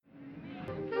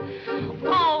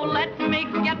Oh, let me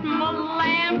get my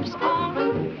lamps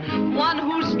on, one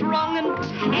who's strong and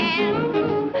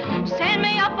tan. Send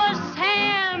me up a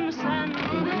Samson.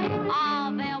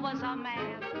 Ah, there was a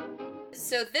man.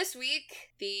 So this week,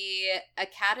 the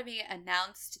Academy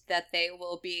announced that they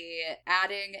will be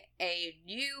adding a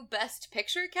new Best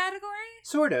Picture category.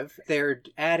 Sort of. They're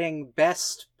adding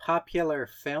Best Popular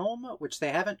Film, which they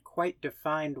haven't quite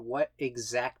defined what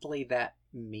exactly that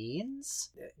means.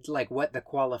 Like what the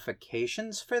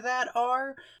qualifications for that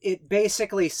are. It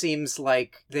basically seems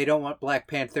like they don't want Black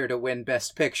Panther to win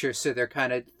Best Picture, so they're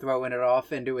kind of throwing it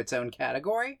off into its own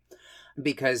category.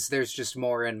 Because there's just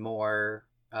more and more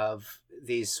of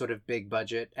these sort of big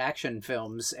budget action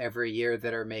films every year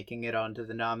that are making it onto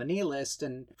the nominee list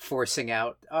and forcing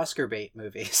out Oscar bait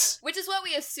movies. Which is what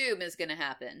we assume is going to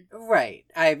happen. Right.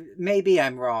 Maybe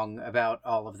I'm wrong about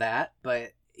all of that,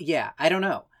 but yeah, I don't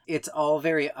know. It's all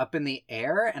very up in the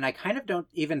air, and I kind of don't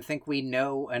even think we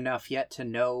know enough yet to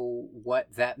know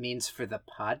what that means for the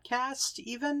podcast,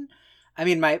 even. I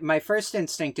mean, my first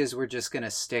instinct is we're just going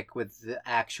to stick with the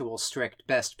actual strict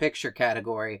Best Picture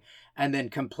category and then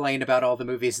complain about all the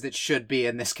movies that should be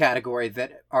in this category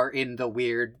that are in the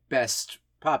weird Best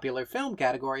Popular Film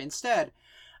category instead.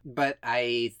 But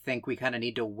I think we kind of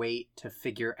need to wait to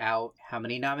figure out how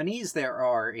many nominees there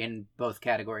are in both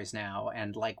categories now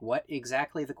and, like, what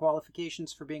exactly the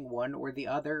qualifications for being one or the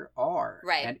other are.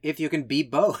 Right. And if you can be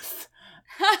both.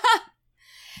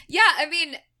 Yeah, I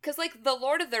mean, because, like, The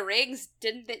Lord of the Rings,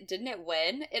 didn't it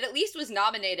win? It at least was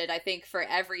nominated, I think, for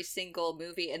every single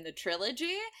movie in the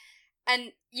trilogy.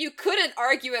 And you couldn't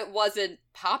argue it wasn't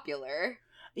popular.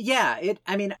 Yeah, it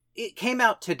came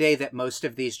out today that most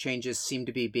of these changes seem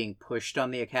to be being pushed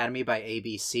on the Academy by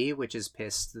ABC, which is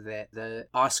pissed that the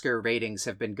Oscar ratings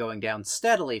have been going down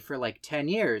steadily for like 10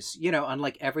 years,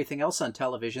 unlike everything else on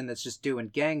television that's just doing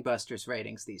gangbusters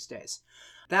ratings these days.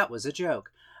 That was a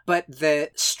joke. But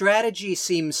the strategy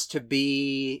seems to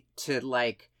be to,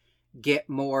 like, get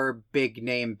more big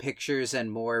name pictures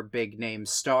and more big name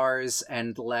stars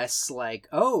and less like,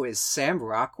 oh, is Sam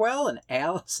Rockwell and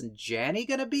Allison Janney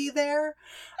gonna be there?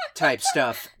 Type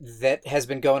stuff that has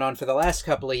been going on for the last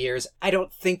couple of years. I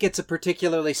don't think it's a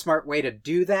particularly smart way to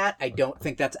do that. I don't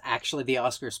think that's actually the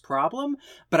Oscars' problem,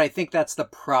 but I think that's the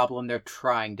problem they're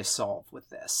trying to solve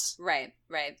with this. Right.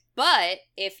 But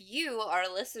if you, our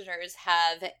listeners,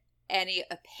 have any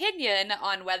opinion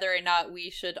on whether or not we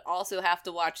should also have to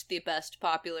watch the Best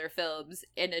Popular Films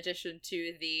in addition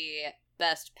to the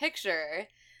Best Picture,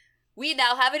 we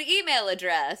now have an email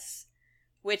address,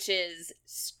 which is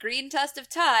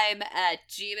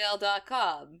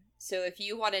screentestofTime@gmail.com. So if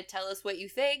you want to tell us what you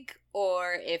think,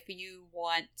 or if you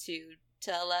want to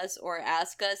tell us or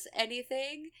ask us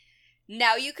anything,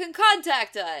 now you can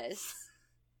contact us.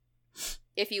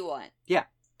 If you want. Yeah.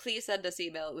 Please send us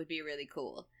email. It would be really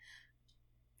cool.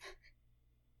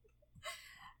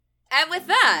 And with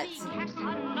that,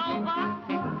 Casanova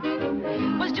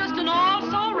was just an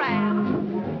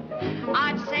also-ran.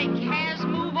 I'd say, Cas,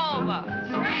 move over.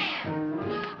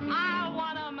 I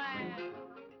want a man.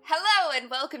 hello and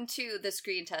welcome to The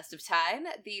Screen Test of Time,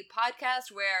 the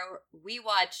podcast where we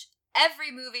watch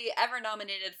every movie ever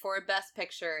nominated for Best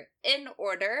Picture in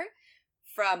order,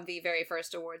 from the very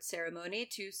first awards ceremony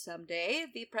to someday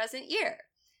the present year.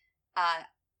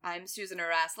 I'm Susan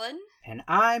Araslin. And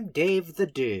I'm Dave the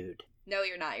Dude. No,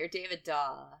 you're not. You're David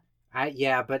Daw.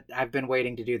 Yeah, but I've been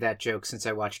waiting to do that joke since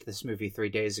I watched this movie 3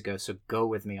 days ago, so go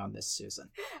with me on this, Susan.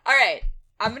 All right.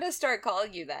 I'm going to start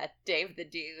calling you that, Dave the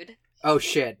Dude. Oh,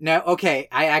 shit. No, okay,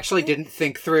 I actually didn't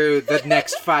think through the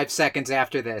next 5 seconds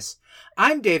after this.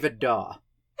 I'm David Daw.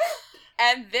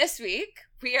 And this week,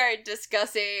 we are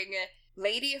discussing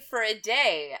Lady for a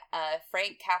Day, a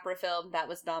Frank Capra film that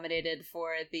was nominated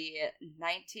for the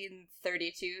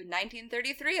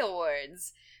 1932-1933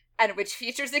 awards, and which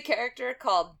features a character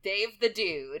called Dave the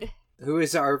Dude. Who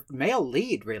is our male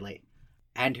lead, really.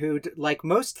 And who, like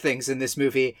most things in this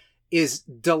movie, is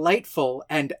delightful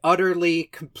and utterly,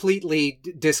 completely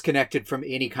disconnected from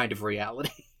any kind of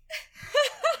reality.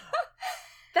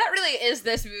 That really is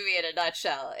this movie in a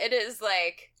nutshell. It is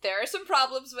like, there are some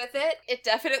problems with it. It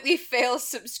definitely fails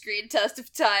some Screen Test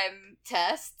of Time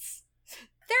tests.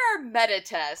 There are meta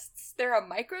tests. There are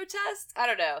micro tests. I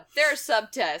don't know. There are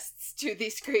sub-tests to the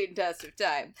Screen Test of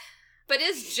Time. But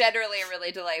it's generally a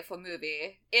really delightful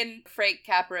movie in Frank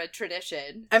Capra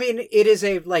tradition. I mean, it is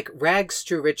a, like, rags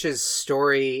to riches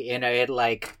story in a,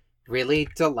 like, really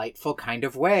delightful kind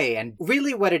of way. And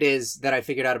really what it is that I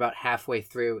figured out about halfway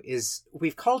through is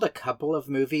we've called a couple of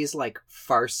movies, like,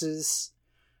 farces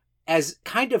as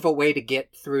kind of a way to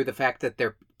get through the fact that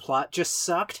they're plot just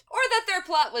sucked. Or that their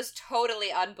plot was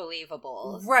totally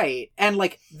unbelievable. Right. And,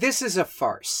 like, this is a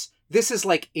farce. This is,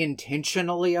 like,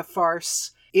 intentionally a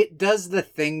farce. It does the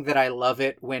thing that I love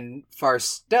it when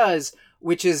farce does,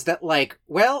 which is that, like,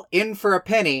 well, in for a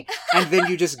penny, and then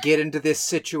you just get into this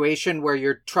situation where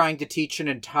you're trying to teach an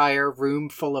entire room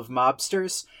full of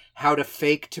mobsters how to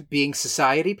fake to being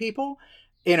society people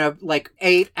in a, like,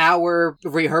 8-hour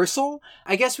rehearsal.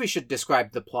 I guess we should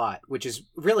describe the plot, which is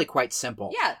really quite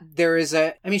simple. Yeah. There is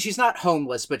she's not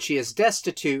homeless, but she is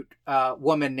destitute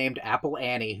woman named Apple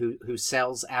Annie who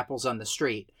sells apples on the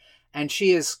street. And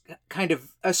she is kind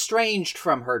of estranged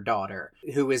from her daughter,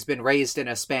 who has been raised in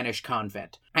a Spanish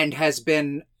convent, and has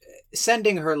been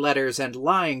sending her letters and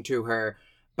lying to her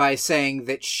by saying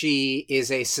that she is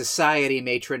a society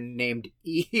matron named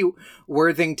E.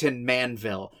 Worthington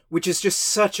Manville, which is just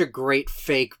such a great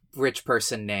fake rich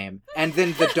person name. And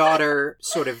then the daughter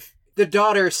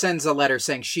sends a letter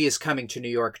saying she is coming to New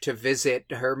York to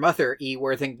visit her mother, E.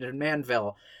 Worthington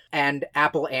Manville. And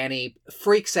Apple Annie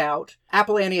freaks out.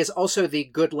 Apple Annie is also the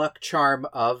good luck charm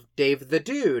of Dave the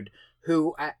Dude,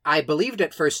 who I believed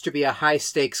at first to be a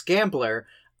high-stakes gambler,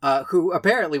 who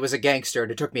apparently was a gangster,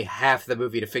 and it took me half the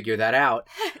movie to figure that out.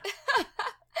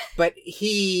 But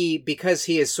because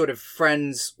he is sort of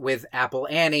friends with Apple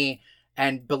Annie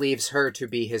and believes her to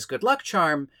be his good luck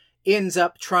charm, ends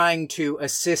up trying to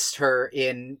assist her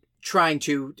in trying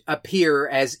to appear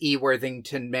as E.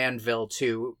 Worthington Manville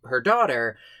to her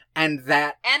daughter. And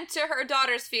to her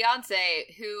daughter's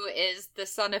fiance, who is the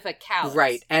son of a count.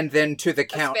 Right, and then to the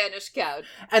count. A Spanish count.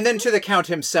 And then to the count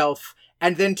himself,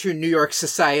 and then to New York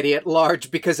society at large,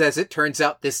 because as it turns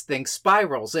out, this thing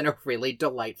spirals in a really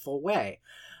delightful way.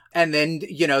 And then,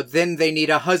 then they need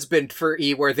a husband for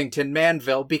E. Worthington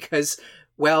Manville because,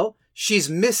 well, she's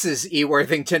Mrs. E.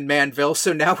 Worthington Manville,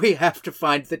 so now we have to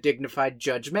find the dignified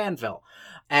Judge Manville.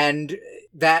 And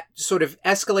that sort of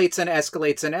escalates and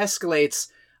escalates and escalates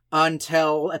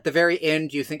until at the very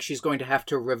end you think she's going to have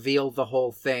to reveal the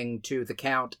whole thing to the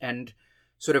Count and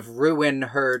sort of ruin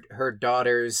her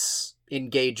daughter's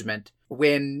engagement,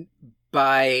 when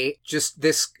by just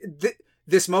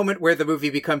this moment where the movie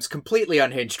becomes completely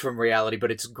unhinged from reality,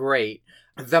 but it's great.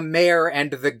 The mayor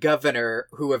and the governor,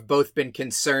 who have both been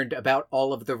concerned about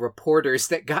all of the reporters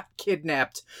that got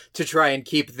kidnapped to try and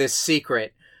keep this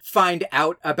secret, find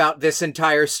out about this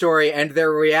entire story, and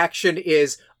their reaction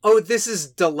is, oh, this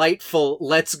is delightful,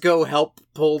 let's go help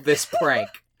pull this prank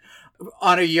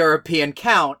on a European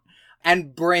count,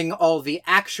 and bring all the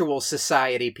actual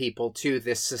society people to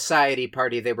this society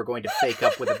party they were going to fake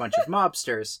up with a bunch of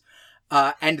mobsters,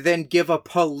 and then give a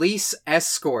police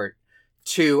escort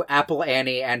to Apple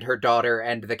Annie and her daughter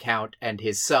and the Count and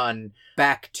his son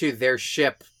back to their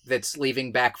ship that's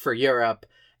leaving back for Europe.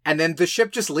 And then the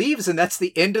ship just leaves, and that's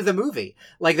the end of the movie.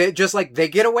 They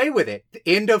get away with it.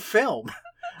 End of film.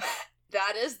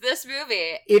 That is this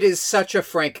movie. It is such a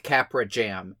Frank Capra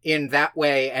jam in that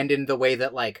way, and in the way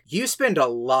that, you spend a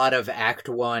lot of Act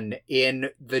 1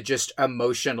 in the just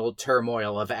emotional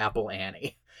turmoil of Apple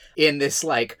Annie. In this,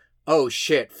 oh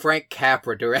shit, Frank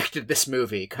Capra directed this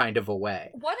movie kind of a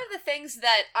way. One of the things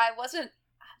that I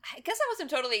guess I wasn't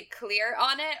totally clear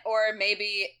on it, or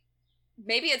maybe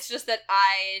it's just that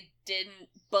I didn't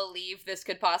believe this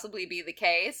could possibly be the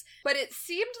case, but it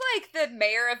seemed like the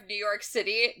mayor of New York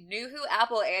City knew who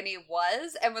Apple Annie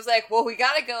was and was like, well, we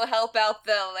gotta go help out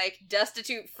the,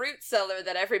 destitute fruit seller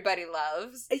that everybody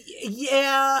loves.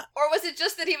 Yeah. Or was it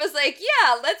just that he was like,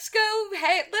 yeah, let's go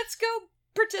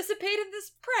participate in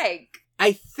this prank?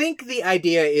 I think the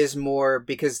idea is more,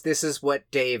 because this is what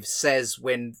Dave says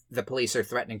when the police are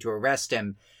threatening to arrest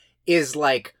him, is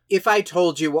if I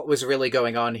told you what was really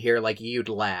going on here, you'd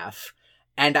laugh.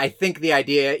 And I think the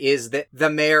idea is that the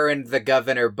mayor and the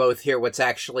governor both hear what's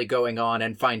actually going on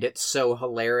and find it so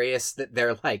hilarious that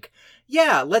they're like,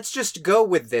 yeah, let's just go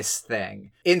with this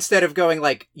thing. Instead of going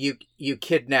you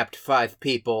kidnapped 5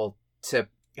 people to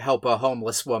help a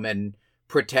homeless woman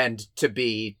pretend to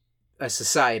be a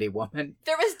society woman.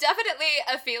 There was definitely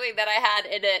a feeling that I had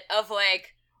in it of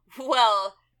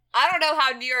well, I don't know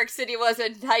how New York City was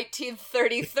in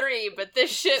 1933, but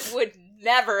this shit would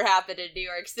never happen in New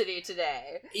York City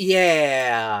today.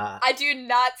 Yeah. I do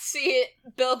not see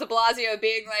Bill de Blasio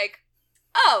being like,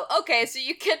 oh, okay, so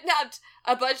you kidnapped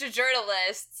a bunch of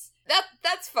journalists.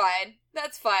 That's fine.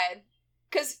 That's fine.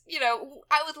 Because, you know,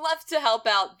 I would love to help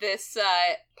out this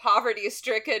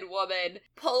poverty-stricken woman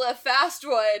pull a fast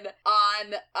one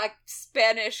on a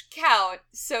Spanish count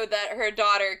so that her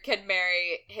daughter can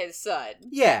marry his son.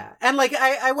 Yeah, and, like,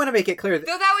 I want to make it clear that...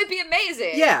 Though that would be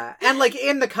amazing. Yeah, and, like,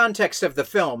 in the context of the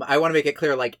film, I want to make it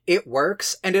clear, like, it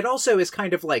works, and it also is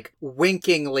kind of, like,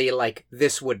 winkingly, like,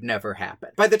 this would never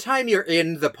happen. By the time you're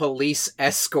in the police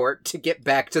escort to get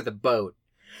back to the boat,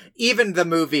 even the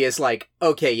movie is like,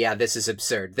 okay, yeah, this is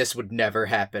absurd. This would never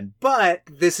happen. But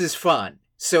this is fun.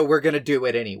 So we're gonna do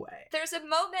it anyway. There's a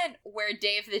moment where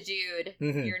Dave the Dude,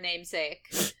 Mhm. your namesake,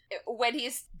 when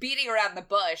he's beating around the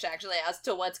bush, actually, as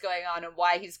to what's going on and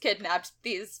why he's kidnapped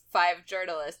these 5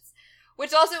 journalists.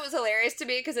 Which also was hilarious to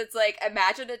me, because it's like,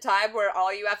 imagine a time where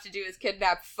all you have to do is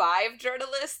kidnap 5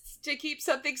 journalists to keep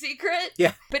something secret.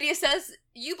 Yeah. But he says,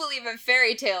 you believe in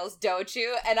fairy tales, don't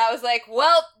you? And I was like,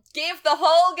 well, gave the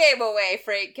whole game away,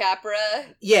 Frank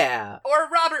Capra. Yeah. Or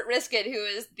Robert Riskin, who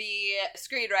is the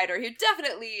screenwriter, who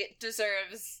definitely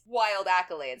deserves wild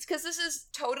accolades. Because this is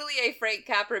totally a Frank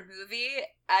Capra movie,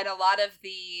 and a lot of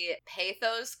the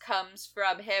pathos comes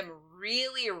from him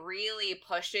really, really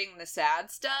pushing the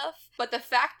sad stuff. But the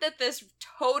fact that this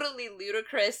totally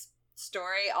ludicrous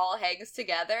story all hangs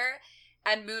together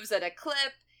and moves at a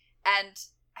clip, and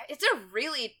it's a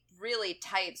really, really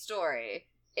tight story,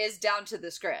 is down to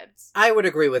the scripts. I would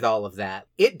agree with all of that.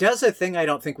 It does a thing I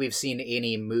don't think we've seen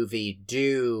any movie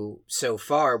do so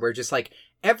far, where just, like,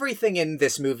 everything in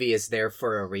this movie is there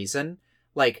for a reason.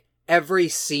 Like, every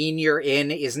scene you're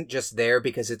in isn't just there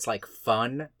because it's, like,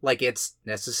 fun. Like, it's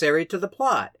necessary to the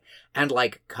plot. And,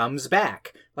 like, comes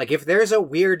back. Like, if there's a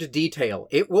weird detail,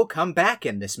 it will come back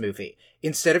in this movie,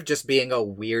 instead of just being a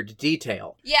weird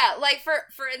detail. Yeah, like, for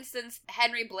instance,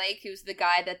 Henry Blake, who's the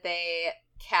guy that they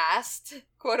cast,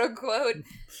 quote-unquote,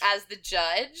 as the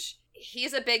judge,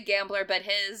 he's a big gambler, but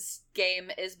his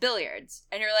game is billiards.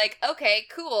 And you're like, okay,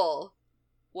 cool.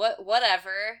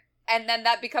 Whatever. And then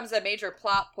that becomes a major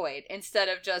plot point, instead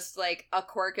of just, like, a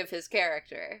quirk of his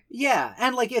character. Yeah,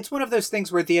 and, like, it's one of those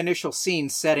things where the initial scene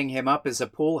setting him up as a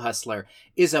pool hustler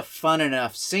is a fun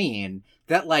enough scene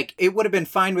that, like, it would have been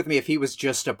fine with me if he was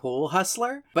just a pool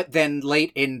hustler. But then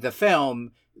late in the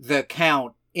film, the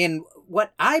Count, in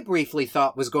what I briefly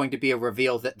thought was going to be a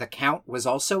reveal that the Count was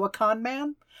also a con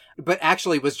man, but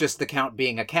actually was just the Count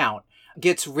being a Count,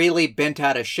 gets really bent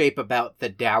out of shape about the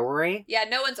dowry. Yeah,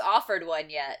 no one's offered one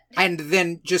yet. And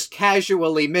then just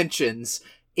casually mentions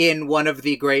in one of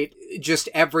the great, just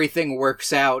everything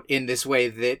works out in this way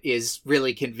that is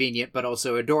really convenient but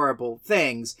also adorable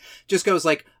things, just goes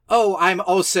like, oh, I'm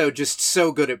also just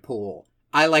so good at pool.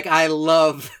 I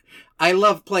love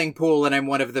playing pool, and I'm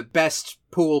one of the best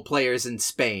pool players in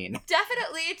Spain.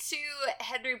 Definitely, to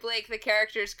Henry Blake, the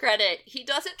character's credit, he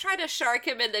doesn't try to shark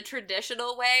him in the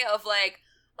traditional way of like,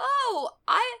 oh,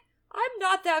 I'm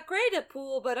not that great at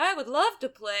pool, but I would love to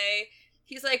play.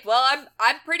 He's like, well,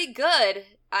 I'm pretty good.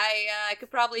 I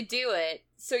could probably do it.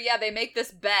 So yeah, they make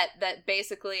this bet that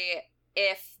basically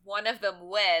if one of them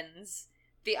wins,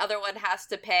 the other one has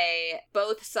to pay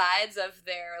both sides of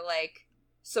their, like,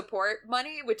 support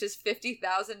money, which is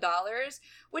 $50,000,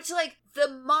 which, like, the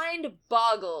mind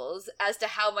boggles as to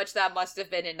how much that must have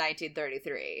been in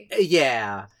 1933.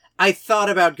 Yeah. I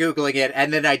thought about Googling it,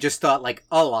 and then I just thought, like,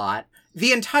 a lot.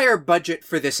 The entire budget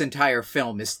for this entire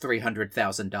film is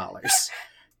 $300,000.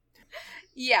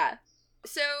 Yeah.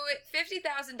 So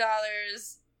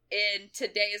 $50,000 in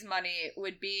today's money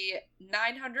would be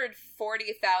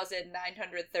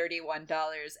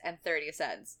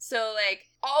 $940,931.30. So, like,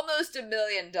 almost $1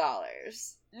 million.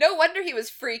 No wonder he was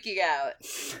freaking out.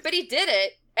 But he did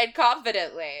it, and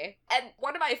confidently. And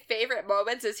one of my favorite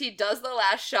moments is he does the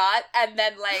last shot and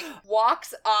then, like,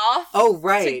 walks off Oh,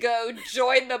 right. to go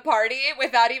join the party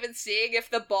without even seeing if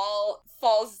the ball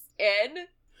falls in.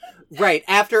 Right,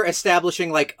 after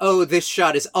establishing, like, oh, this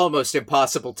shot is almost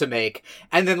impossible to make,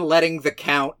 and then letting the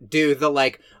Count do the,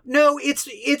 like, no,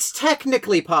 it's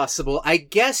technically possible. I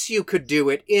guess you could do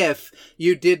it if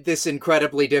you did this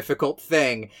incredibly difficult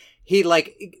thing. He,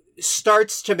 like,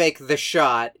 starts to make the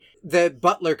shot. The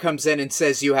butler comes in and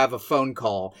says you have a phone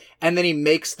call, and then he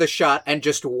makes the shot and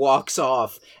just walks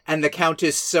off, and the Count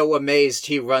is so amazed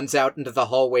he runs out into the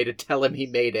hallway to tell him he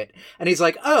made it. And he's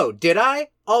like, oh, did I?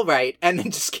 All right, and then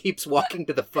just keeps walking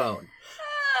to the phone.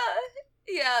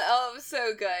 Yeah, oh, it was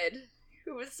so good.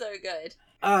 It was so good.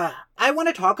 I want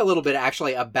to talk a little bit,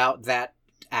 actually, about that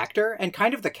actor and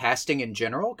kind of the casting in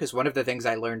general, because one of the things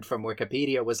I learned from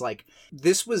Wikipedia was, like,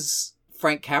 this was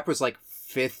Frank Capra's, like,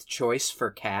 5th choice for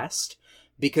cast,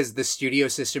 because the studio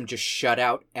system just shut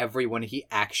out everyone he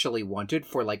actually wanted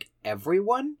for, like,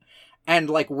 everyone. And,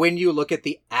 like, when you look at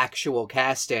the actual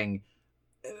casting,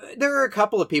 there are a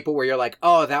couple of people where you're like,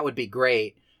 oh, that would be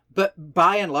great. But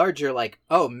by and large, you're like,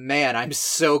 oh man, I'm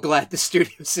so glad the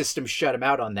studio system shut him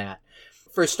out on that.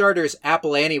 For starters,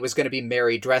 Apple Annie was going to be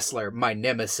Mary Dressler, my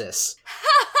nemesis.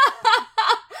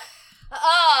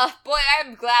 Oh, boy,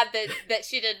 I'm glad that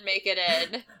she didn't make it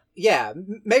in. Yeah,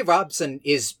 Mae Robson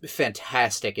is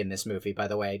fantastic in this movie, by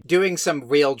the way. Doing some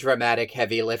real dramatic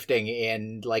heavy lifting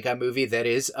in, like, a movie that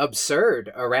is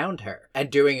absurd around her.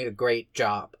 And doing a great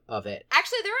job of it.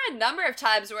 Actually, there were a number of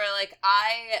times where, like,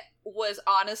 I was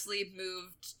honestly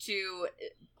moved to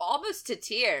almost to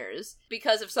tears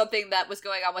because of something that was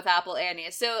going on with Apple Annie.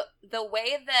 So the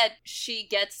way that she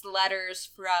gets letters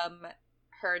from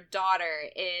her daughter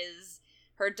is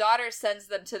her daughter sends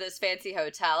them to this fancy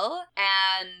hotel,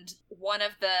 and one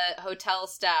of the hotel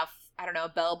staff, I don't know, a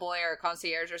bellboy or a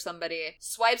concierge or somebody,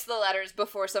 swipes the letters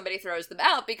before somebody throws them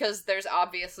out because there's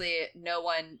obviously no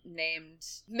one named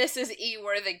Mrs. E.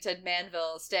 Worthington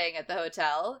Manville staying at the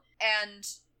hotel. And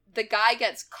the guy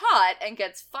gets caught and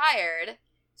gets fired,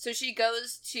 so she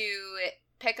goes to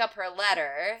pick up her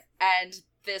letter, and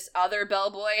this other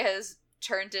bellboy has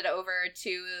turned it over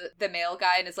to the mail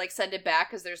guy and is like, send it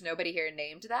back because there's nobody here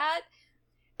named that.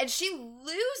 And she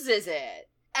loses it.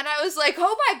 And I was like,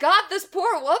 oh my god, this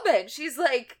poor woman. She's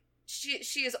like, she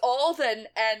is old and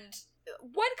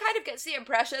one kind of gets the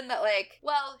impression that, like,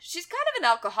 well, she's kind of an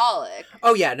alcoholic.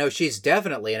 Oh yeah, no, she's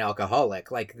definitely an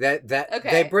alcoholic. Like, that okay.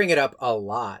 They bring it up a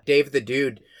lot. Dave the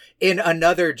Dude, in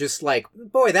another just like,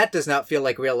 boy, that does not feel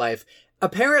like real life,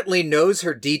 apparently knows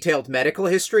her detailed medical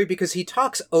history because he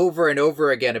talks over and over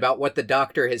again about what the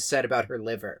doctor has said about her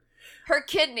liver. Her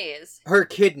kidneys. Her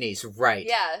kidneys, right.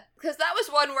 Yeah, because that was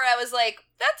one where I was like,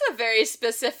 that's a very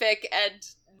specific and,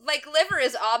 like, liver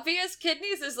is obvious,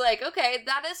 kidneys is like, okay,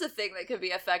 that is a thing that could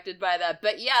be affected by that.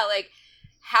 But yeah, like,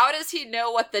 how does he know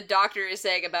what the doctor is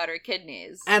saying about her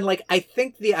kidneys? And, like, I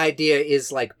think the idea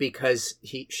is, like, because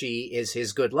she is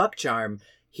his good luck charm,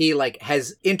 he, like,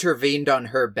 has intervened on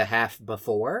her behalf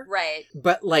before. Right.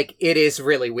 But, like, it is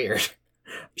really weird.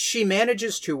 She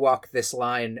manages to walk this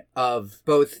line of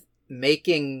both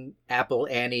making Apple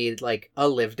Annie, like, a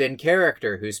lived-in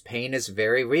character whose pain is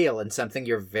very real and something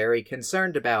you're very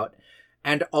concerned about,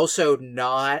 and also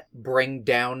not bring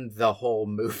down the whole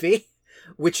movie,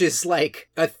 which is, like,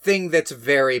 a thing that's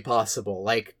very possible,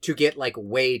 like, to get, like,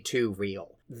 way too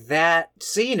real. That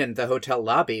scene in the hotel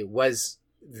lobby was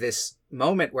this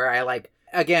moment where I, like,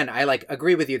 again, I, like,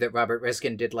 agree with you that Robert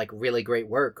Riskin did, like, really great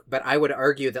work, but I would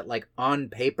argue that, like, on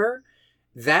paper,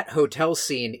 that hotel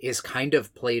scene is kind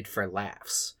of played for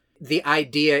laughs. The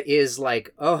idea is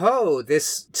like, oh ho,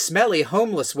 this smelly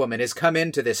homeless woman has come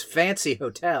into this fancy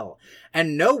hotel,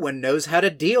 and no one knows how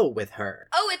to deal with her.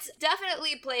 Oh, it's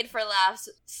definitely played for laughs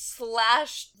 /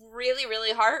 really,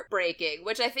 really heartbreaking,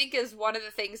 which I think is one of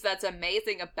the things that's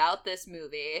amazing about this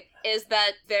movie, is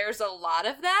that there's a lot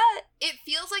of that. It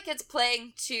feels like it's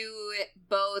playing to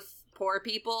both poor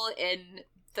people in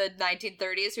the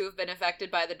 1930s who have been affected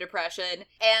by the Depression,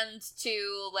 and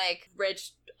to, like,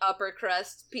 rich upper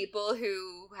crust people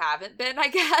who haven't been, I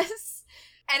guess.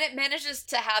 And it manages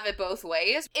to have it both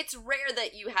ways. It's rare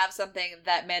that you have something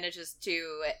that manages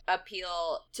to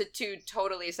appeal to two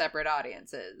totally separate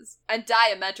audiences and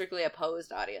diametrically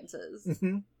opposed audiences.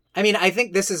 Mm-hmm. I mean, I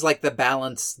think this is like the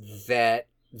balance that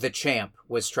The Champ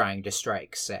was trying to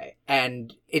strike, say.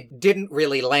 And it didn't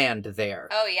really land there.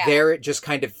 Oh, yeah. There, it just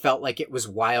kind of felt like it was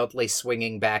wildly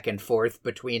swinging back and forth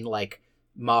between, like,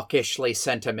 mawkishly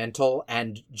sentimental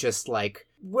and just, like,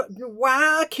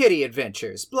 wow, kitty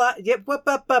adventures. Blah, yep,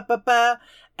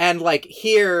 and, like,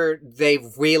 here, they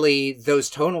really,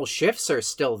 those tonal shifts are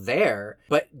still there,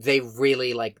 but they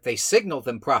really, like, they signal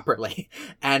them properly.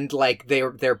 And, like,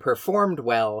 they're performed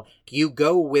well. You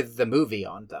go with the movie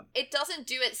on them. It doesn't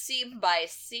do it scene by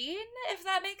scene, if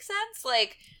that makes sense.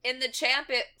 Like, in The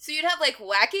Champ, so you'd have, like,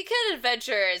 wacky kid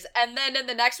adventures, and then in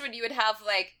the next one you would have,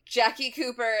 like, Jackie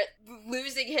Cooper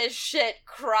losing his shit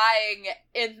crying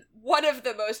in one of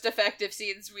the most effective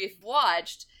scenes we've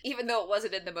watched, even though it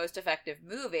wasn't in the most effective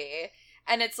movie.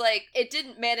 And it's like, it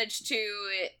didn't manage to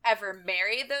ever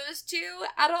marry those two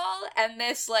at all, and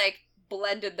this, like,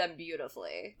 blended them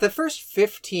beautifully. The first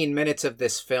 15 minutes of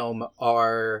this film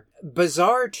are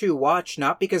bizarre to watch,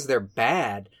 not because they're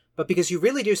bad, but because you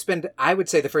really do spend, I would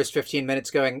say, the first 15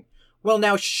 minutes going, well,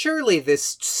 now surely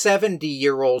this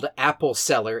 70-year-old apple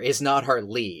seller is not our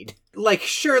lead. Like,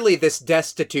 surely this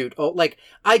destitute, like,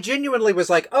 I genuinely was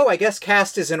like, oh, I guess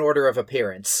cast is in order of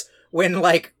appearance. When,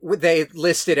 like, they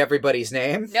listed everybody's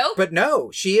name. Nope. But no,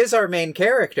 she is our main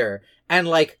character. And,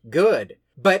 like, good.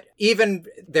 But even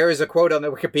there is a quote on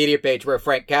the Wikipedia page where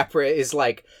Frank Capra is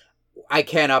like, I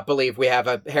cannot believe we have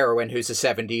a heroine who's a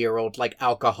 70-year-old, like,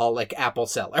 alcoholic apple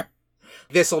seller.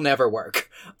 This'll never work.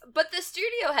 But the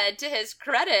studio head, to his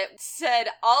credit, said,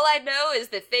 all I know is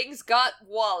that things got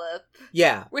wallop.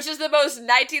 Yeah. Which is the most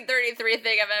 1933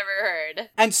 thing I've ever heard.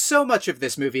 And so much of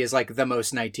this movie is like the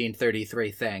most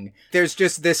 1933 thing. There's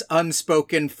just this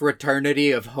unspoken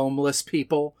fraternity of homeless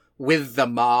people with the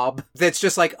mob that's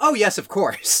just like, oh yes, of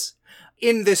course.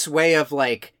 In this way of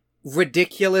like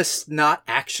ridiculous, not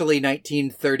actually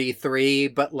 1933,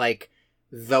 but like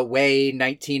the way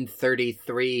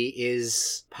 1933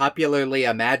 is popularly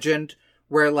imagined,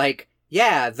 where like,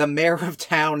 yeah, the mayor of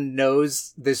town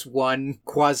knows this one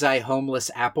quasi-homeless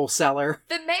apple seller.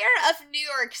 The mayor of New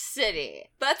York City.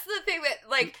 That's the thing that,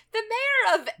 like, the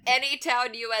mayor of any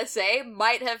town USA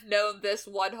might have known this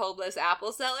one homeless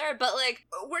apple seller, but, like,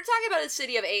 we're talking about a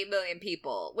city of 8 million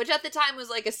people, which at the time was,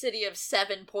 like, a city of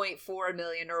 7.4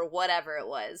 million or whatever it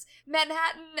was.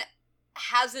 Manhattan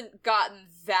hasn't gotten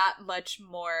that much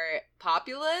more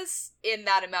populous in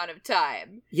that amount of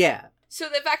time. Yeah. So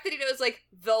the fact that he knows, like,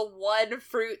 the one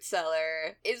fruit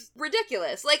seller is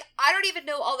ridiculous. Like, I don't even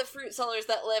know all the fruit sellers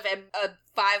that live in a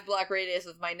 5-block radius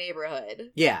of my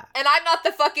neighborhood. Yeah. And I'm not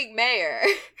the fucking mayor.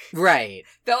 Right.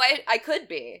 Though I could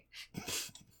be.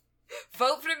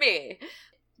 Vote for me.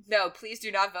 No, please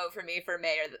do not vote for me for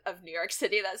mayor of New York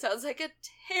City. That sounds like a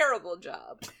terrible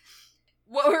job.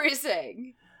 What were we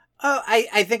saying? Oh,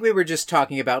 I think we were just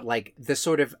talking about, like, the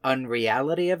sort of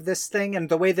unreality of this thing and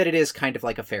the way that it is kind of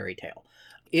like a fairy tale.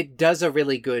 It does a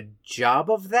really good job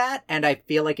of that, and I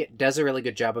feel like it does a really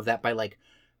good job of that by, like,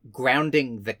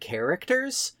 grounding the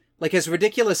characters. Like, as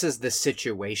ridiculous as the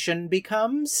situation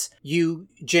becomes, you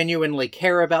genuinely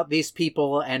care about these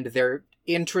people, and they're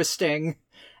interesting.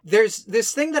 There's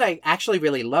this thing that I actually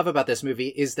really love about this movie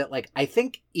is that, like, I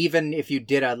think even if you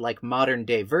did a, like,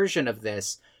 modern-day version of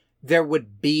this, there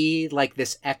would be, like,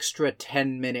 this extra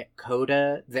 10-minute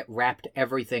coda that wrapped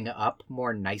everything up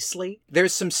more nicely.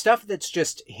 There's some stuff that's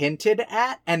just hinted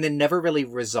at and then never really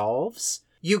resolves.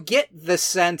 You get the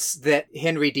sense that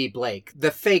Henry D. Blake,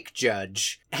 the fake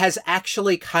judge, has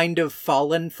actually kind of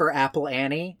fallen for Apple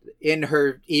Annie in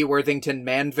her E. Worthington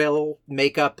Manville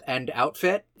makeup and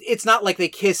outfit. It's not like they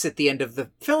kiss at the end of the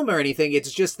film or anything.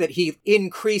 It's just that he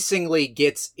increasingly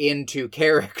gets into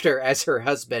character as her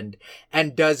husband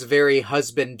and does very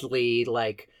husbandly,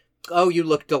 like, oh, you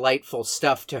look delightful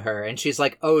stuff to her. And she's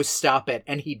like, oh, stop it.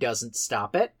 And he doesn't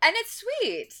stop it. And it's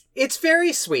sweet. It's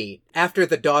very sweet. After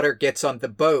the daughter gets on the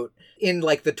boat, in,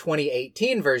 like, the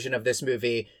 2018 version of this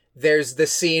movie, there's the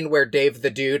scene where Dave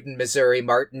the Dude and Missouri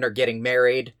Martin are getting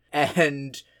married,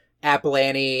 and Apple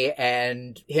Annie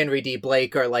and Henry D.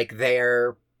 Blake are, like,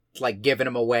 there, like, giving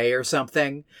him away or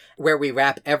something, where we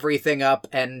wrap everything up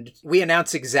and we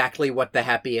announce exactly what the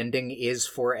happy ending is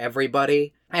for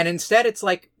everybody. And instead it's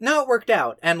like, no, it worked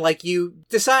out. And, like, you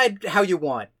decide how you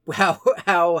want,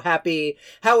 how happy,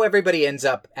 how everybody ends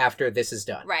up after this is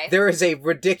done. Right. There is a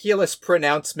ridiculous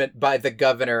pronouncement by the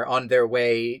governor on their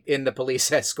way in the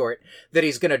police escort that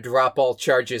he's gonna drop all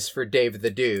charges for Dave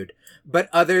the Dude. But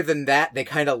other than that, they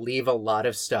kind of leave a lot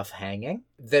of stuff hanging.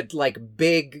 That, like,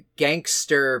 big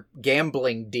gangster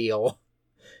gambling deal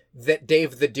that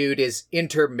Dave the Dude is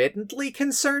intermittently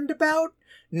concerned about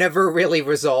never really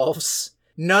resolves.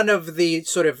 None of the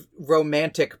sort of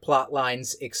romantic plot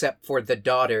lines except for the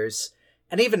daughters,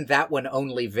 and even that one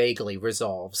only vaguely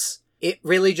resolves. It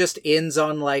really just ends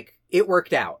on, like, it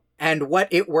worked out. And what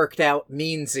it worked out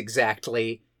means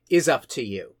exactly is up to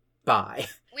you. Bye.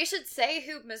 We should say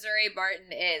who Missouri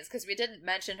Martin is, because we didn't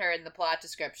mention her in the plot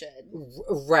description.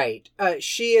 Right.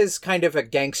 She is kind of a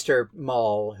gangster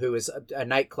moll who is a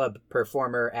nightclub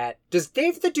performer at... Does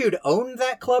Dave the Dude own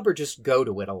that club or just go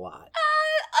to it a lot?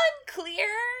 Unclear.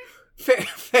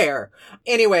 Fair.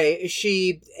 Anyway,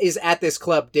 she is at this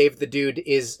club. Dave the Dude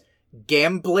is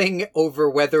gambling over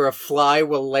whether a fly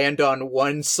will land on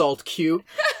one salt cube,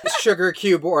 sugar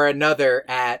cube, or another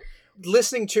at...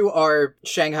 Listening to our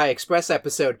Shanghai Express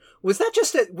episode,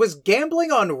 was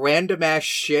gambling on random ass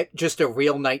shit just a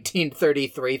real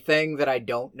 1933 thing that I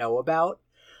don't know about?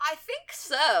 I think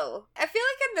so. I feel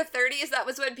like in the 30s, that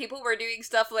was when people were doing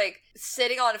stuff like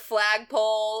sitting on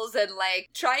flagpoles and,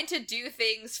 like, trying to do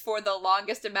things for the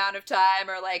longest amount of time,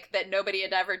 or, like, that nobody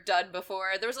had ever done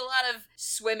before. There was a lot of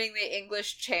swimming the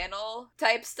English Channel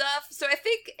type stuff. So I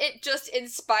think it just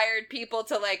inspired people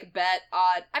to, like, bet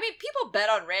on... I mean, people bet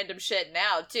on random shit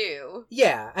now, too.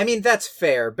 Yeah, I mean, that's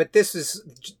fair, but this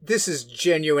is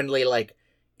genuinely, like,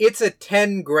 it's a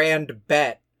 10 grand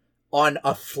bet on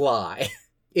a fly.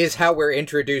 Is how we're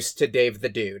introduced to Dave the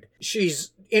Dude.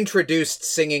 She's introduced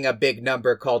singing a big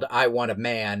number called I Want a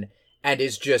Man and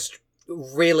is just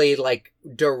really, like,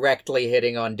 directly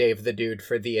hitting on Dave the Dude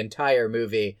for the entire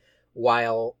movie,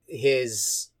 while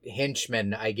his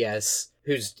henchman, I guess,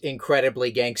 whose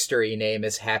incredibly gangstery name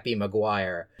is Happy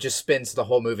Maguire, just spends the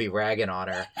whole movie ragging on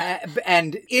her.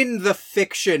 And in the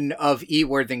fiction of E.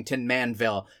 Worthington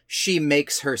Manville, she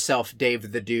makes herself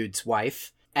Dave the Dude's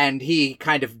wife, and he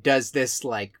kind of does this,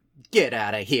 like, get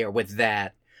out of here with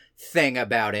that thing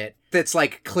about it that's,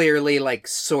 like, clearly, like,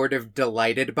 sort of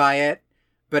delighted by it,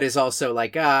 but is also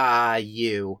like,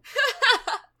 you.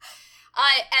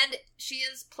 And she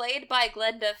is played by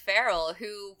Glenda Farrell,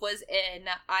 who was in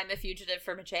I'm a Fugitive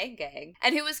from a Chain Gang,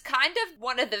 and who was kind of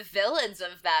one of the villains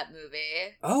of that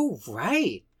movie. Oh,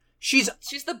 right. She's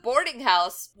the boarding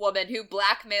house woman who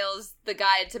blackmails the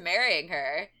guy into marrying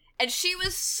her. And she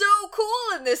was so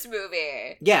cool in this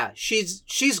movie. Yeah,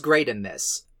 she's great in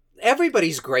this.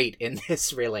 Everybody's great in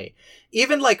this, really.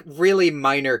 Even, like, really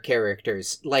minor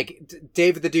characters, like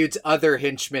Dave the Dude's other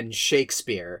henchman,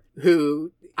 Shakespeare,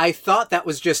 who I thought that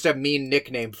was just a mean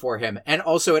nickname for him, and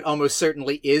also it almost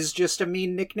certainly is just a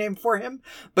mean nickname for him,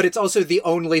 but it's also the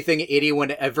only thing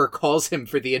anyone ever calls him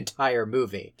for the entire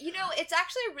movie. You know, it's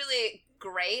actually really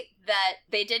great that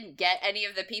they didn't get any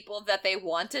of the people that they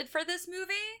wanted for this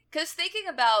movie. Because thinking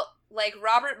about, like,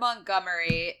 Robert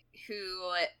Montgomery,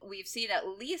 who we've seen at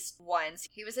least once,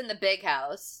 he was in The Big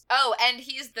House. Oh, and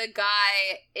he's the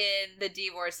guy in The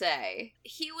Divorcee.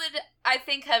 He would, I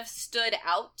think, have stood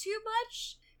out too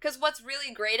much. Because what's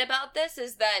really great about this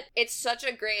is that it's such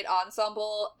a great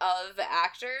ensemble of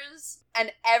actors,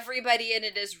 and everybody in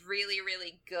it is really,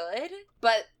 really good,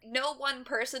 but no one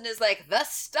person is like the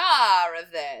star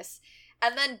of this.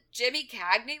 And then Jimmy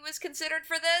Cagney was considered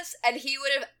for this, and he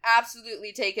would have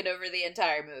absolutely taken over the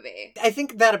entire movie. I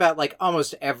think that about, like,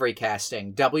 almost every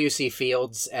casting. W.C.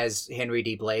 Fields as Henry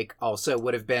D. Blake also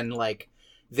would have been, like,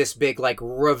 this big, like,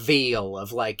 reveal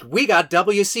of, like, we got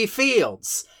W.C.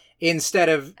 Fields! Instead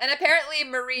of... And apparently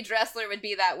Marie Dressler would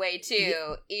be that way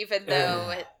too, even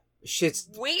though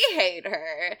we hate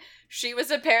her. She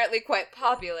was apparently quite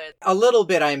popular. A little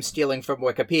bit I'm stealing from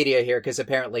Wikipedia here, because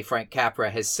apparently Frank Capra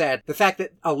has said the fact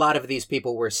that a lot of these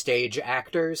people were stage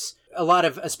actors, a lot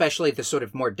of, especially the sort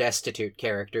of more destitute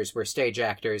characters were stage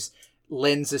actors,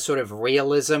 lends a sort of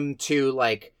realism to,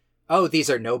 like, oh, these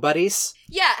are nobodies?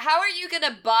 Yeah, how are you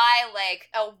gonna buy, like,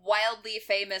 a wildly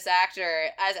famous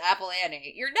actor as Apple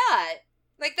Annie? You're not.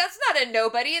 Like, that's not a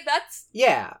nobody,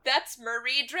 that's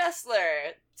Marie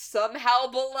Dressler, somehow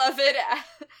beloved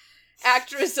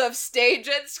actress of stage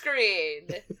and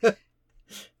screen.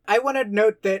 I want to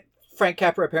note that Frank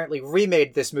Capra apparently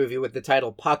remade this movie with the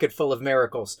title Pocket Full of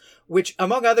Miracles, which,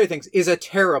 among other things, is a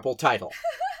terrible title.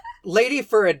 Lady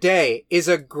for a Day is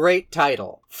a great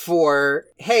title for,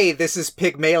 hey, this is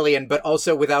Pygmalion, but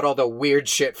also without all the weird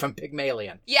shit from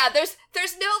Pygmalion. Yeah, there's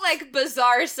no, like,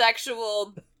 bizarre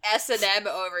sexual S&M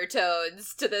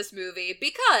overtones to this movie,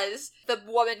 because the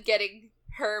woman getting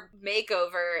her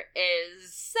makeover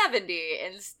is 70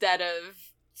 instead of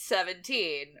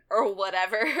 17, or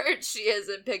whatever she is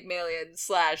in Pygmalion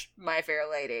 / My Fair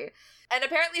Lady. And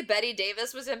apparently Bette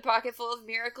Davis was in Pocketful of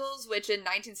Miracles, which in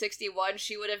 1961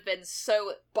 she would have been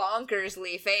so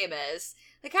bonkersly famous.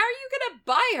 Like, how are you gonna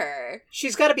buy her?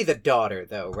 She's gotta be the daughter,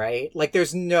 though, right? Like,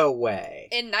 there's no way.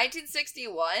 In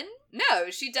 1961? No,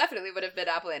 she definitely would have been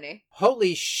Apple Annie.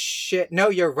 Holy shit. No,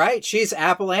 you're right. She's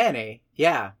Apple Annie.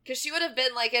 Yeah. Because she would have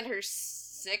been, like, in her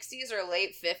 60s or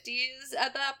late 50s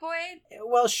at that point?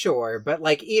 Well, sure, but,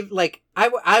 like, I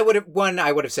would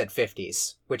have said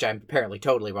 50s, which I'm apparently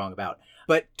totally wrong about.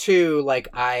 But two,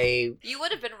 You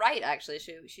would have been right, actually.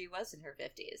 She was in her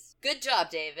 50s. Good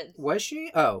job, David. Was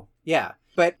she? Oh, yeah.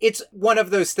 But it's one of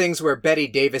those things where Bette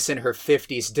Davis in her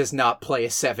 50s does not play a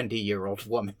 70-year-old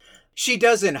woman. She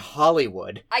does in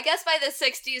Hollywood. I guess by the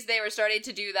 60s they were starting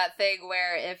to do that thing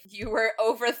where if you were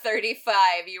over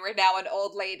 35, you were now an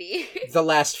old lady. The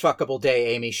Last Fuckable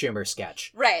Day Amy Schumer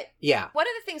sketch. Right. Yeah. One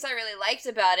of the things I really liked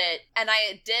about it, and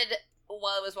I did,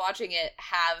 while I was watching it,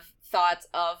 have thoughts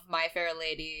of My Fair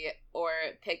Lady or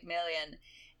Pygmalion,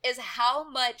 is how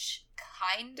much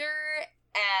kinder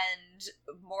and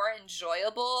more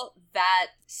enjoyable that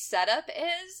setup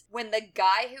is when the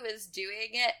guy who is doing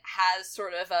it has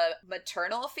sort of a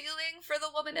maternal feeling for the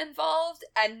woman involved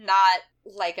and not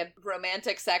like a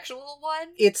romantic sexual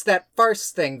one. It's that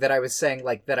farce thing that I was saying,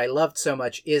 like, that I loved so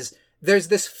much is there's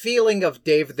this feeling of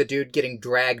Dave the Dude getting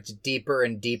dragged deeper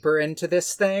and deeper into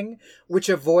this thing, which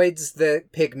avoids the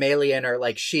Pygmalion or,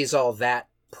 like, she's all that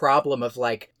problem of,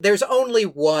 like, there's only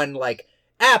one, like,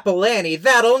 Apple Annie,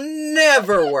 that'll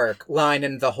never work line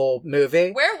in the whole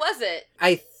movie. Where was it?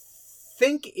 I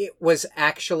think it was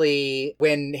actually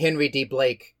when Henry D.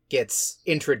 Blake gets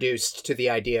introduced to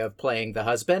the idea of playing the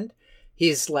husband.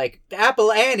 He's like,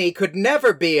 Apple Annie could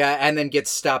never be a, and then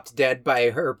gets stopped dead by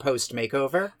her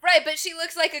post-makeover. Right, but she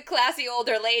looks like a classy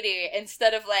older lady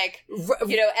instead of like,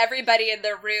 everybody in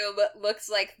the room looks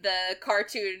like the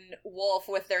cartoon wolf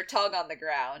with their tongue on the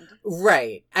ground.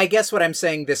 Right. I guess what I'm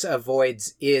saying this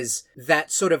avoids is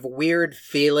that sort of weird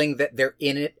feeling that they're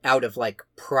in it out of, like,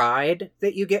 pride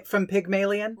that you get from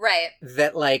Pygmalion. Right.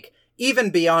 That, like,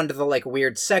 even beyond the, like,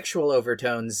 weird sexual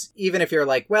overtones, even if you're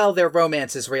like, well, their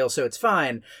romance is real, so it's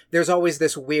fine, there's always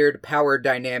this weird power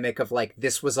dynamic of, like,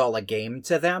 this was all a game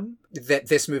to them that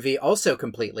this movie also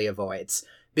completely avoids.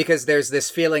 Because there's this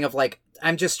feeling of, like,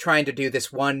 I'm just trying to do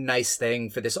this one nice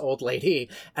thing for this old lady,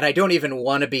 and I don't even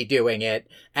want to be doing it,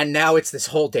 and now it's this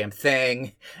whole damn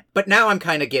thing. But now I'm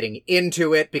kind of getting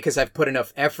into it because I've put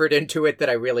enough effort into it that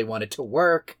I really want it to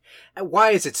work.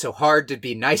 Why is it so hard to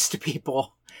be nice to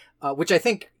people? Which I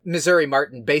think Missouri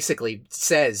Martin basically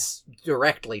says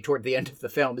directly toward the end of the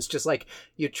film. It's just like,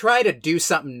 you try to do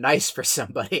something nice for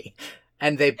somebody,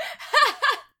 and they...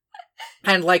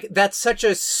 And, like, that's such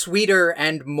a sweeter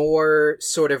and more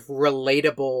sort of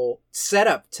relatable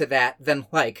setup to that than,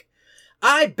 like,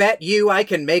 I bet you I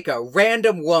can make a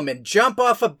random woman jump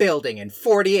off a building in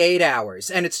 48 hours.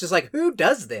 And it's just like, who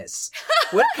does this?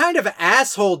 What kind of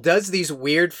asshole does these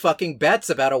weird fucking bets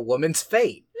about a woman's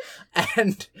fate?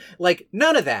 And, like,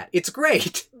 none of that. It's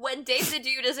great. When Dave the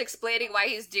Dude is explaining why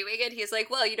he's doing it, he's like,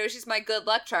 well, she's my good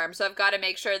luck charm, so I've got to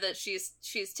make sure that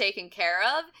she's taken care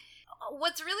of.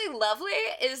 What's really lovely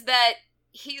is that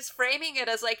he's framing it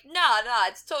as like, nah,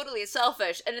 it's totally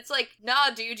selfish. And it's like,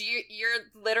 nah, dude, you're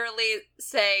literally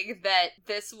saying that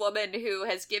this woman who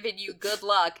has given you good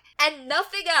luck and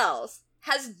nothing else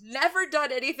has never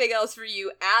done anything else for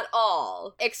you at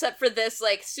all, except for this,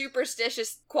 like,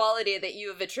 superstitious quality that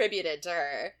you have attributed to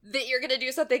her, that you're gonna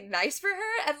do something nice for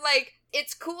her? And, like,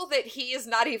 it's cool that he is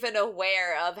not even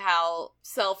aware of how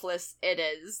selfless it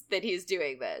is that he's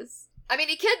doing this. I mean,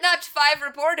 he kidnapped 5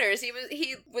 reporters.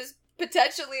 He was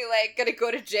potentially, like, gonna go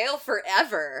to jail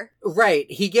forever. Right.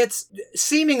 He gets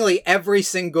seemingly every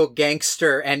single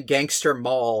gangster and gangster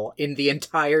mall in the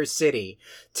entire city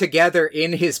together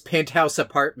in his penthouse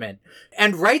apartment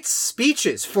and writes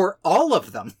speeches for all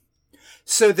of them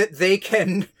so that they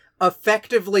can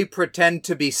effectively pretend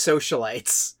to be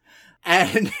socialites.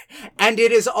 And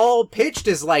it is all pitched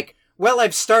as like, well,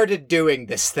 I've started doing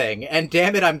this thing, and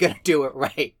damn it, I'm gonna do it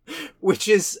right. Which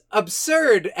is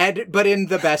absurd, but in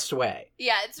the best way.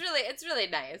 Yeah, it's really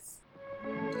nice.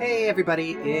 Hey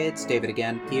everybody, it's David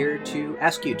again, here to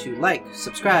ask you to like,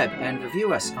 subscribe, and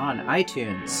review us on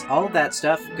iTunes. All that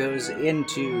stuff goes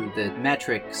into the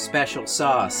metric special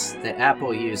sauce that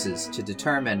Apple uses to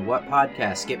determine what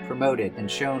podcasts get promoted and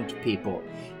shown to people.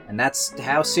 And that's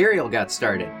how Serial got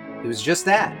started. It was just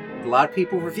that. A lot of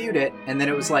people reviewed it, and then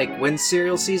it was like, when's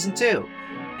Serial Season 2?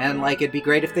 And, like, it'd be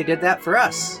great if they did that for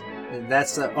us.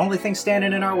 That's the only thing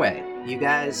standing in our way. You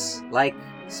guys like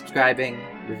subscribing,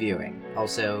 reviewing.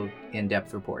 Also,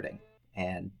 in-depth reporting.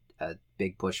 And a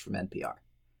big push from NPR.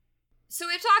 So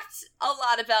we've talked a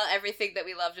lot about everything that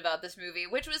we loved about this movie,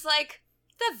 which was, like,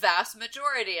 the vast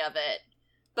majority of it.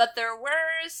 But there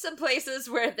were some places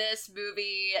where this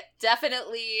movie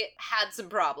definitely had some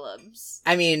problems.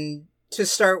 I mean, to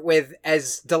start with,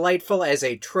 as delightful as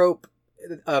a trope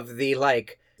of the,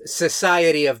 like,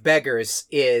 society of beggars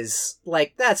is,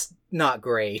 like, that's not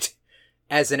great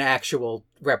as an actual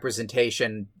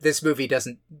representation. This movie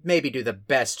doesn't maybe do the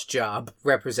best job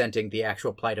representing the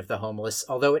actual plight of the homeless,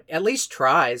 although it at least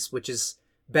tries, which is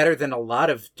better than a lot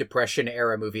of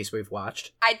Depression-era movies we've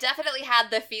watched. I definitely had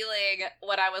the feeling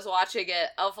when I was watching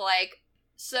it of, like,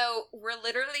 so we're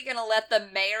literally gonna let the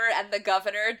mayor and the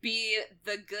governor be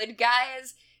the good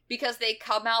guys because they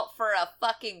come out for a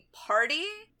fucking party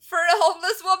for a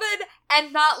homeless woman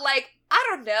and not, like, I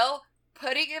don't know,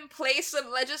 putting in place some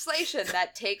legislation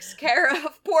that takes care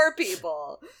of poor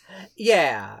people.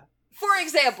 Yeah. For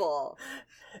example.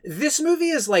 This movie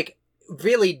is, like,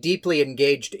 really deeply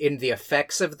engaged in the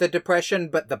effects of the Depression,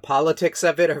 but the politics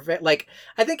of it are, like,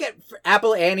 I think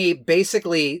Apple Annie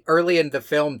basically early in the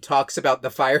film talks about the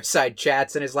fireside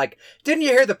chats and is like, didn't you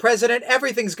hear the president?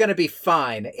 Everything's gonna be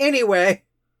fine. Anyway,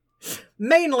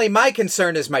 mainly my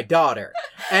concern is my daughter.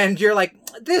 And you're like,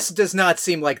 this does not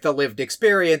seem like the lived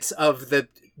experience of the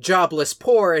jobless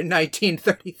poor in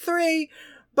 1933,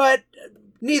 but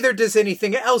neither does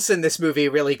anything else in this movie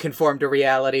really conform to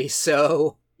reality,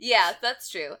 so... Yeah, that's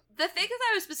true. The thing that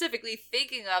I was specifically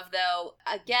thinking of, though,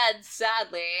 again,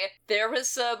 sadly, there was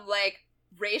some, like,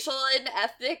 racial and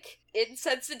ethnic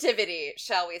insensitivity,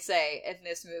 shall we say, in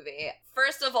this movie.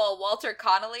 First of all, Walter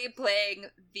Connolly playing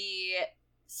the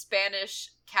Spanish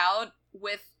Count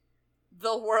with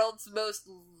the world's most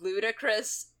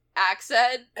ludicrous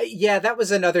accent. Yeah, that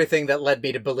was another thing that led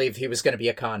me to believe he was going to be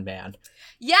a con man.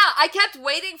 Yeah, I kept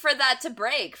waiting for that to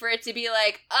break, for it to be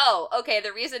like, oh, okay,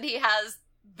 the reason he has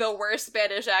the worst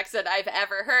Spanish accent I've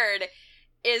ever heard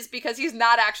is because he's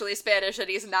not actually Spanish and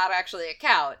he's not actually a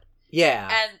Count. Yeah.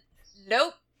 And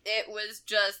nope, it was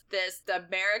just this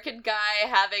American guy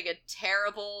having a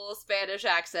terrible Spanish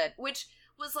accent, which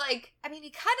was like, I mean,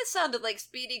 he kind of sounded like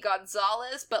Speedy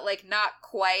Gonzalez, but like not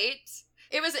quite.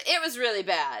 It was really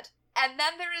bad. And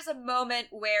then there is a moment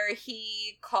where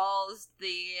he calls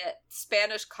the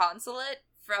Spanish consulate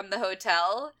from the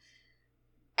hotel,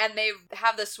 and they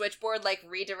have the switchboard like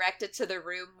redirected to the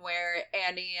room where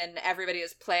Annie and everybody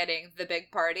is planning the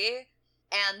big party.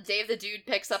 And Dave the Dude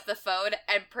picks up the phone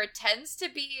and pretends to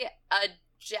be a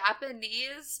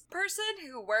Japanese person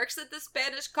who works at the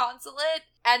Spanish consulate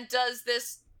and does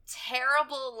this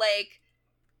terrible, like,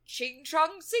 ching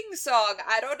chong sing song,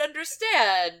 I don't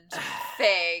understand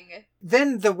thing.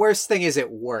 Then the worst thing is it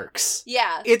works.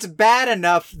 Yeah. It's bad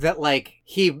enough that, like,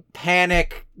 he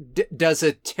does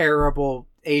a terrible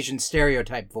Asian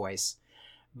stereotype voice.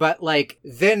 But, like,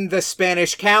 then the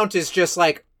Spanish Count is just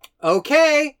like,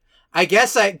 okay, I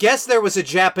guess there was a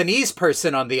Japanese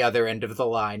person on the other end of the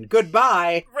line.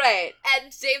 Goodbye. Right.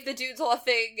 And Dave the Dude's whole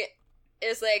thing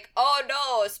is like, oh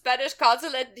no, Spanish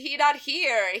consulate, he not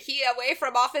here. He away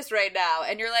from office right now.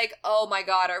 And you're like, oh my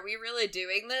god, are we really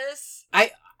doing this?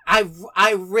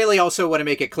 I really also want to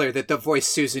make it clear that the voice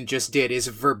Susan just did is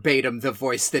verbatim the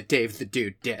voice that Dave the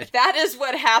Dude did. That is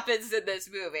what happens in this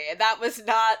movie, and that was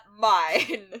not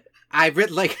mine.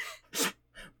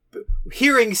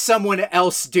 Hearing someone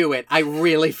else do it, I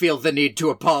really feel the need to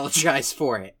apologize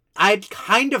for it. I'd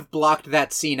kind of blocked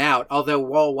that scene out, although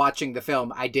while watching the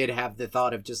film, I did have the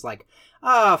thought of just like,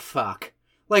 oh, fuck.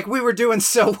 Like, we were doing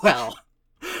so well.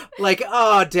 Like,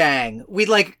 oh, dang.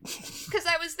 Because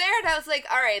I was there and I was like,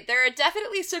 alright, there are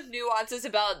definitely some nuances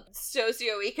about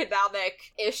socioeconomic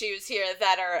issues here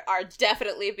that are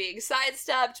definitely being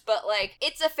sidestepped, but, like,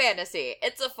 it's a fantasy.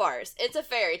 It's a farce. It's a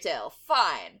fairy tale.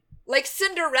 Fine. Like,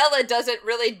 Cinderella doesn't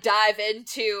really dive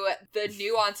into the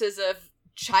nuances of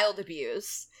child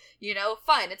abuse. You know,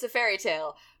 fine, it's a fairy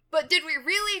tale. But did we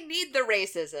really need the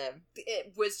racism?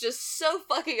 It was just so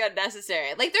fucking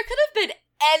unnecessary. Like, there could have been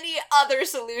any other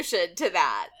solution to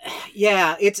that.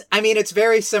 Yeah, it's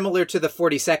very similar to the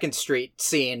 42nd Street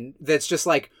scene that's just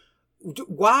like,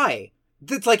 why?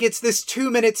 It's this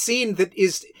 2-minute scene that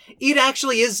it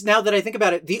actually is, now that I think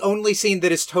about it, the only scene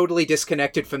that is totally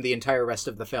disconnected from the entire rest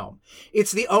of the film.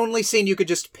 It's the only scene you could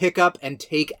just pick up and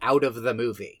take out of the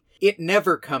movie. It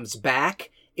never comes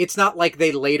back. It's not like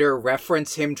they later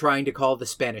reference him trying to call the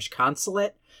Spanish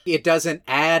consulate. It doesn't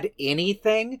add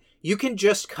anything. You can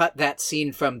just cut that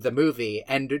scene from the movie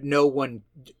and no one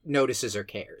notices or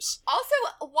cares.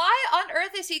 Also, why on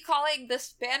earth is he calling the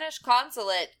Spanish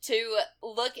consulate to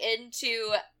look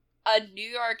into a New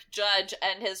York judge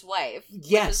and his wife?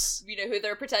 Yes. Which is, who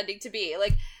they're pretending to be.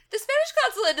 Like, the Spanish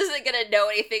consulate isn't gonna know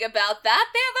anything about that.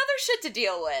 They have other shit to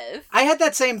deal with. I had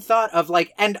that same thought of,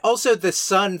 like, and also the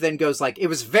son then goes, like, it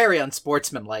was very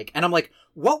unsportsmanlike. And I'm like,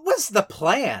 what was the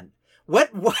plan?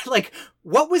 What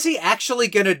was he actually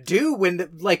gonna do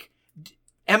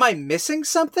am I missing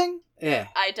something? Yeah.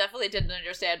 I definitely didn't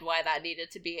understand why that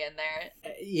needed to be in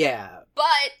there. Yeah. But,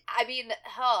 I mean,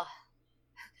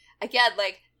 again,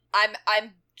 like,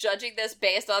 I'm judging this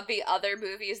based on the other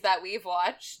movies that we've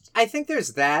watched. I think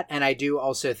there's that, and I do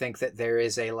also think that there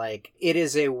is it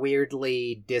is a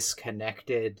weirdly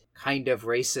disconnected kind of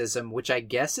racism, which I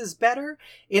guess is better,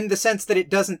 in the sense that it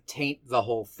doesn't taint the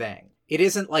whole thing. It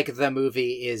isn't like the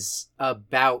movie is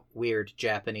about weird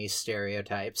Japanese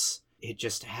stereotypes. It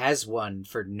just has one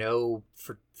for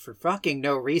fucking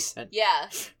no reason. Yeah.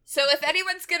 So if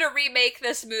anyone's gonna remake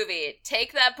this movie,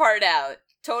 take that part out.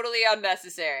 Totally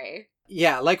unnecessary.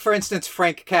 Yeah, like for instance,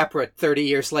 Frank Capra 30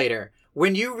 years later.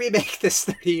 When you remake this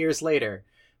 30 years later,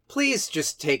 please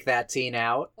just take that scene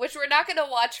out. Which we're not gonna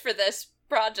watch for this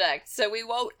project, so we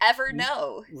won't ever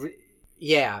know.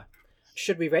 Yeah.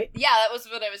 Should we rate? Yeah, that was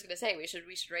what I was gonna say. We should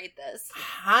rate this.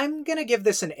 I'm gonna give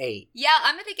this an 8. Yeah,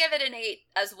 I'm gonna give it an 8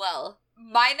 as well.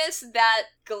 Minus that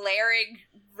glaring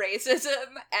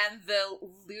racism and the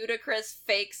ludicrous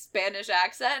fake Spanish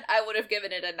accent, I would have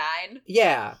given it a 9.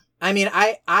 Yeah. I mean,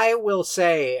 I will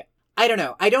say, I don't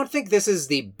know. I don't think this is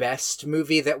the best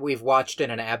movie that we've watched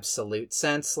in an absolute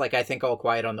sense. Like, I think All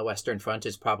Quiet on the Western Front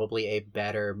is probably a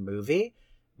better movie.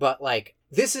 But, like,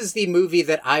 This is the movie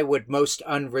that I would most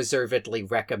unreservedly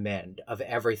recommend of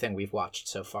everything we've watched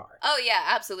so far. Oh yeah,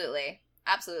 absolutely.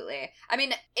 Absolutely. I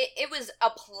mean, it was a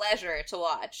pleasure to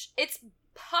watch. It's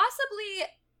possibly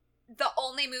the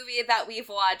only movie that we've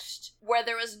watched where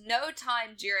there was no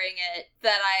time during it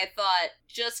that I thought,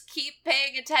 just keep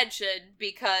paying attention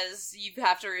because you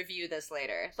have to review this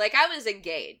later. Like, I was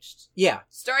engaged. Yeah.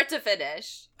 Start to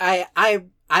finish. I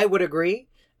would agree.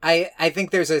 I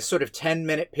think there's a sort of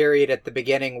 10-minute period at the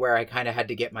beginning where I kind of had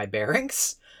to get my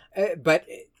bearings. But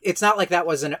it's not like that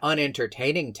was an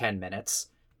unentertaining 10 minutes.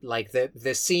 Like,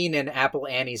 the scene in Apple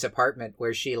Annie's apartment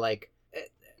where she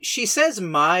says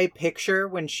my picture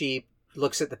when she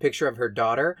looks at the picture of her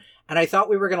daughter, and I thought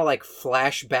we were gonna, like,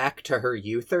 flash back to her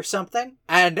youth or something.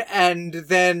 And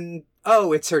then,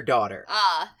 oh, it's her daughter.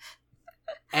 Ah.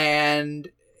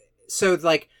 And so,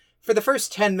 like, for the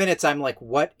first 10 minutes, I'm like,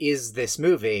 what is this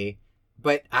movie?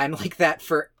 But I'm like that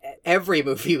for every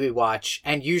movie we watch,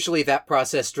 and usually that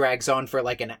process drags on for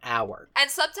like an hour. And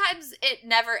sometimes it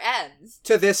never ends.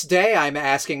 To this day, I'm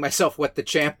asking myself what the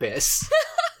champ is.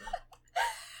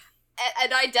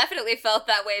 And I definitely felt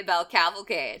that way about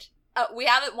Cavalcade. We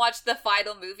haven't watched the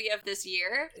final movie of this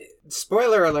year.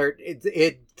 Spoiler alert,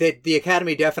 the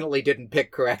Academy definitely didn't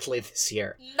pick correctly this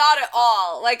year. Not at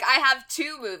all. Like, I have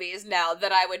 2 movies now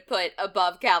that I would put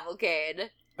above Cavalcade.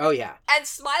 Oh, yeah. And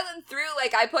Smiling Through,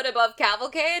 like, I put above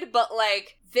Cavalcade, but,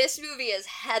 like, this movie is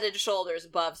head and shoulders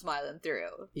above Smiling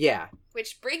Through. Yeah.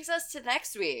 Which brings us to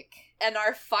next week, and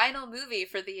our final movie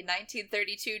for the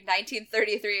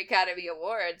 1932-1933 Academy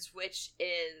Awards, which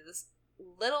is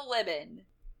Little Women,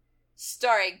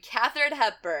 starring Katharine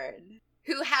Hepburn,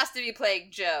 who has to be playing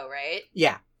Jo, right?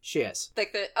 Yeah, she is.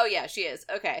 Like oh yeah, she is.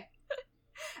 Okay.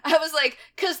 I was like,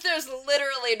 because there's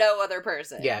literally no other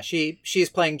person. Yeah, she's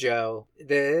playing Jo.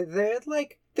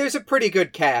 There's a pretty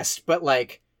good cast, but,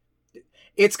 like,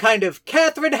 it's kind of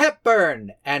Katharine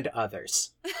Hepburn and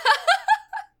others.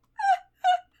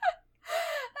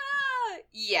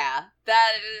 Yeah,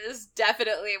 that is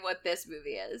definitely what this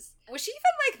movie is. Was she even,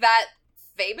 like, that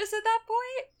famous at that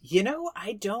point? You know,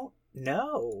 I don't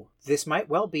know. This might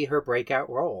well be her breakout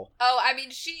role. Oh, I mean,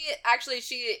 she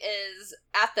is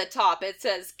at the top. It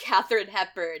says Katharine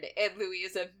Hepburn in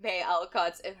Louisa May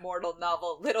Alcott's immortal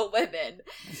novel Little Women.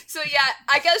 So yeah,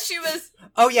 I guess she was...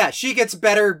 Oh yeah, she gets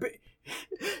better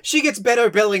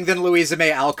billing than Louisa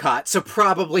May Alcott, so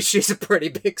probably she's a pretty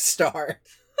big star.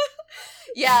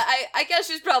 Yeah, I guess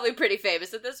she's probably pretty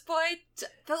famous at this point.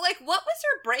 But, like, what was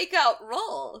her breakout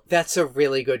role? That's a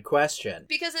really good question.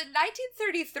 Because in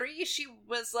 1933, she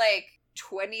was, like,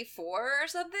 24 or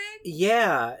something?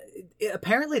 Yeah.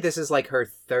 Apparently this is, like, her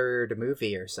 3rd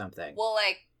movie or something. Well,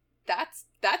 like, that's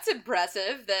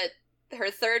impressive that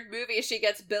her 3rd movie she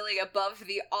gets billing above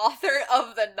the author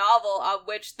of the novel on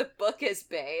which the book is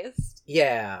based.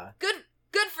 Yeah. Good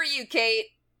for you,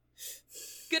 Kate.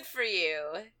 Good for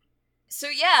you. So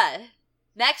yeah,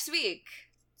 next week,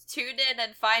 tune in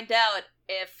and find out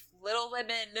if Little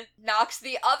Women knocks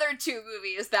the other 2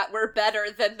 movies that were better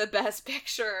than the Best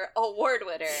Picture award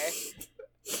winner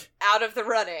out of the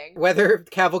running. Whether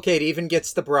Cavalcade even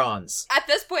gets the bronze. At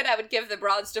this point, I would give the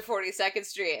bronze to 42nd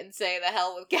Street and say the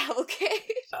hell with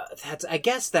Cavalcade. I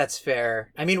guess that's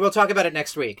fair. I mean, we'll talk about it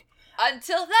next week.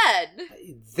 Until then.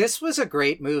 This was a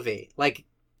great movie. Like,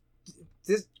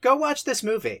 go watch this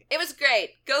movie. It was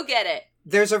great. Go get it.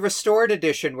 There's a restored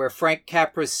edition where Frank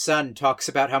Capra's son talks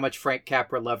about how much Frank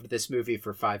Capra loved this movie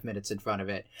for 5 minutes in front of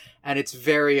it. And it's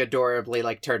very adorably,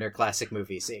 like, Turner Classic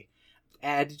Movies-y.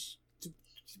 And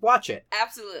watch it.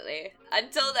 Absolutely.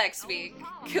 Until next week.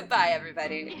 Goodbye,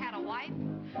 everybody. He had a wife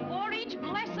for each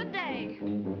blessed day.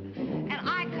 And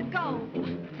I could go,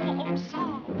 oh,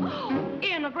 Saul,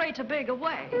 in a greater, bigger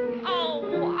way.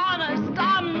 Oh, honest,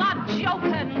 I'm not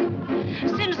joking.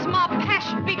 Since